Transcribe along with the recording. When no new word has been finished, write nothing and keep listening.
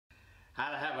how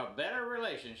to have a better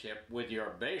relationship with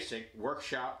your basic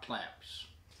workshop clamps.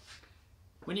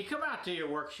 When you come out to your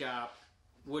workshop,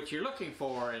 what you're looking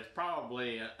for is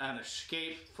probably an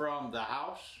escape from the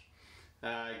house.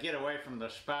 Get away from the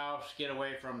spouse, get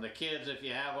away from the kids if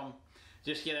you have them.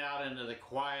 Just get out into the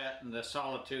quiet and the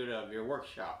solitude of your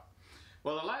workshop.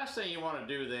 Well, the last thing you want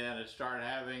to do then is start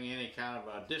having any kind of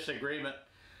a disagreement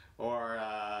or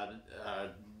a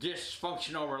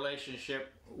dysfunctional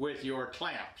relationship with your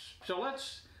clamps. So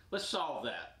let's solve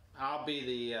that. I'll be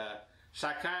the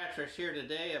psychiatrist here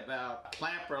today about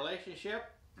clamp relationship.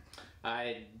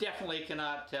 I definitely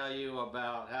cannot tell you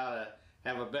about how to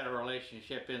have a better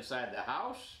relationship inside the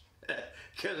house,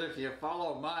 because if you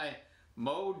follow my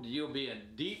mode, you'll be in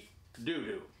deep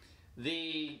doo-doo.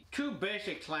 The two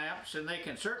basic clamps, and they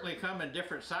can certainly come in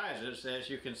different sizes, as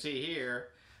you can see here.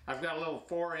 I've got a little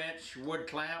 4-inch wood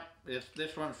clamp.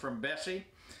 This one's from Bessie.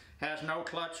 Has no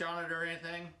clutch on it or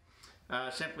anything.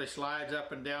 Simply slides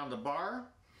up and down the bar.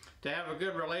 To have a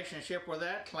good relationship with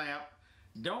that clamp,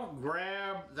 don't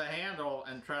grab the handle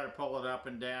and try to pull it up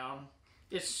and down.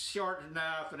 It's short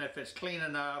enough, and if it's clean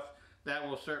enough, that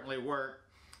will certainly work.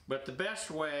 But the best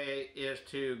way is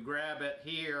to grab it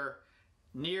here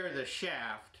near the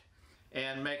shaft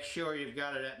and make sure you've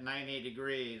got it at 90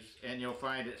 degrees, and you'll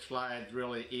find it slides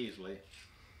really easily.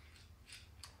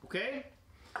 Okay?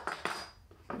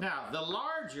 Now, the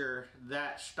larger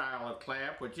that style of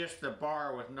clamp with just the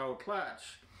bar with no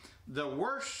clutch, the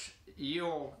worse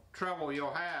trouble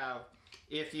you'll have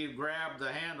if you grab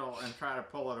the handle and try to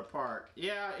pull it apart.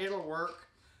 Yeah, it'll work,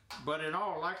 but in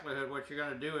all likelihood what you're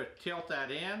going to do is tilt that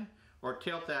in or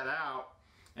tilt that out,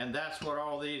 and that's what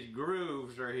all these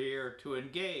grooves are here to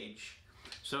engage.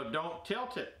 So don't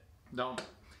tilt it. Don't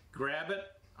grab it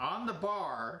on the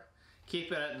bar,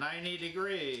 keep it at 90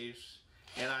 degrees,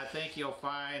 and I think you'll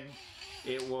find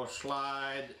it will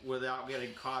slide without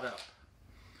getting caught up.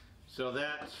 So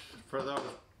that's for those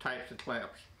types of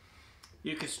clamps.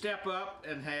 You can step up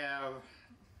and have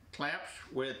clamps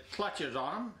with clutches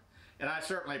on them, and I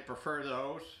certainly prefer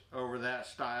those over that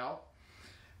style.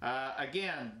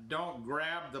 Again, don't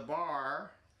grab the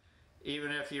bar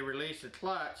even if you release the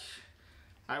clutch.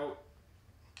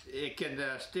 It can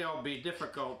still be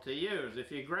difficult to use.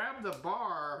 If you grab the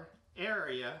bar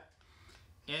area,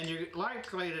 and you're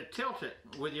likely to tilt it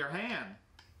with your hand.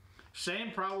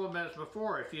 Same problem as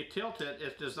before. If you tilt it,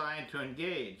 it's designed to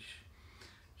engage.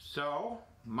 So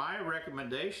my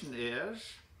recommendation is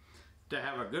to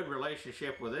have a good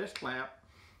relationship with this clamp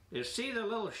is see the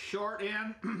little short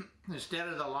end instead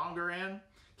of the longer end.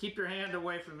 Keep your hand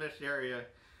away from this area.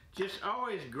 Just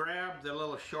always grab the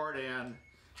little short end,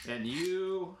 and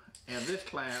you and this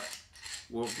clamp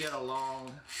will get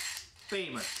along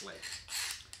famously.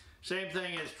 Same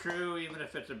thing is true even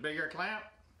if it's a bigger clamp.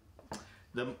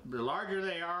 The larger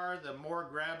they are, the more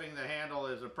grabbing the handle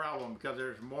is a problem, because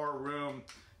there's more room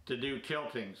to do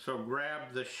tilting. So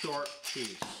grab the short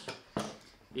piece.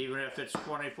 Even if it's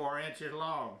 24 inches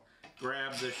long,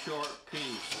 grab the short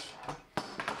piece.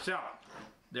 So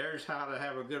there's how to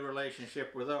have a good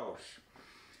relationship with those.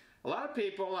 A lot of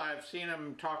people, I've seen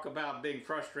them talk about being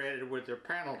frustrated with their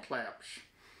panel clamps.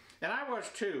 And I was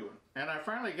too. And I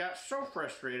finally got so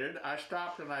frustrated, I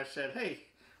stopped and I said, hey,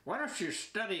 why don't you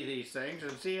study these things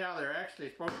and see how they're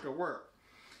actually supposed to work?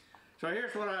 So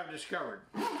here's what I've discovered.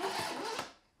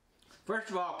 First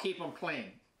of all, keep them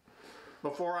clean.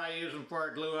 Before I use them for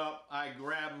a glue up, I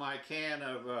grab my can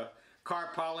of car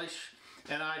polish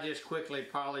and I just quickly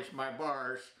polish my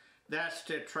bars. That's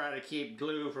to try to keep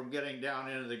glue from getting down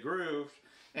into the grooves,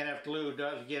 and if glue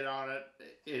does get on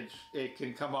it, it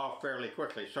can come off fairly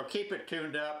quickly. So keep it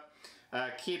tuned up.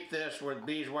 Keep this with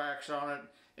beeswax on it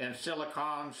and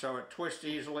silicone so it twists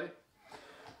easily.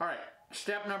 Alright,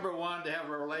 step number one to have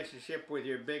a relationship with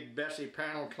your big Bessie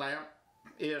panel clamp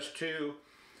is to,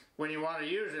 when you want to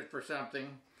use it for something,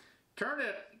 turn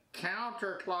it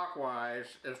counterclockwise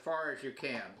as far as you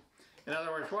can. In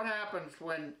other words, what happens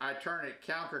when I turn it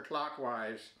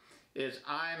counterclockwise is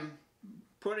I'm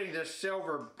putting this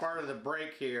silver part of the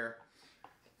brake here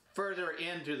further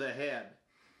into the head,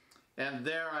 and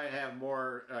there I have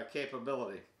more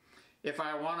capability. If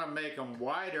I want to make them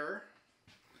wider,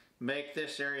 make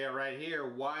this area right here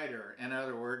wider. In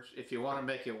other words, if you want to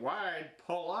make it wide,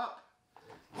 pull up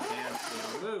and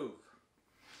it'll move.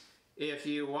 If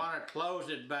you want to close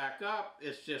it back up,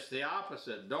 it's just the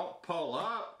opposite. Don't pull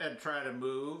up and try to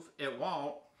move. It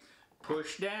won't.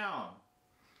 Push down.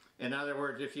 In other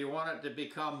words, if you want it to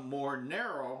become more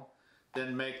narrow,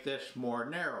 then make this more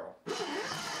narrow.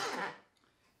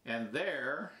 And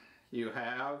there you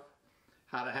have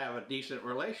how to have a decent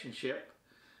relationship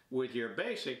with your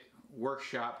basic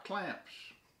workshop clamps.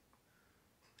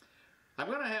 I'm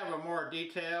going to have a more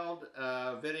detailed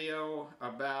video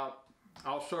about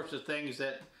all sorts of things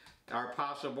that are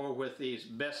possible with these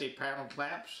Bessie panel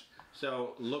clamps,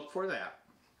 so look for that.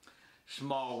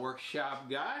 Small Workshop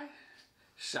Guy,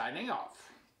 signing off.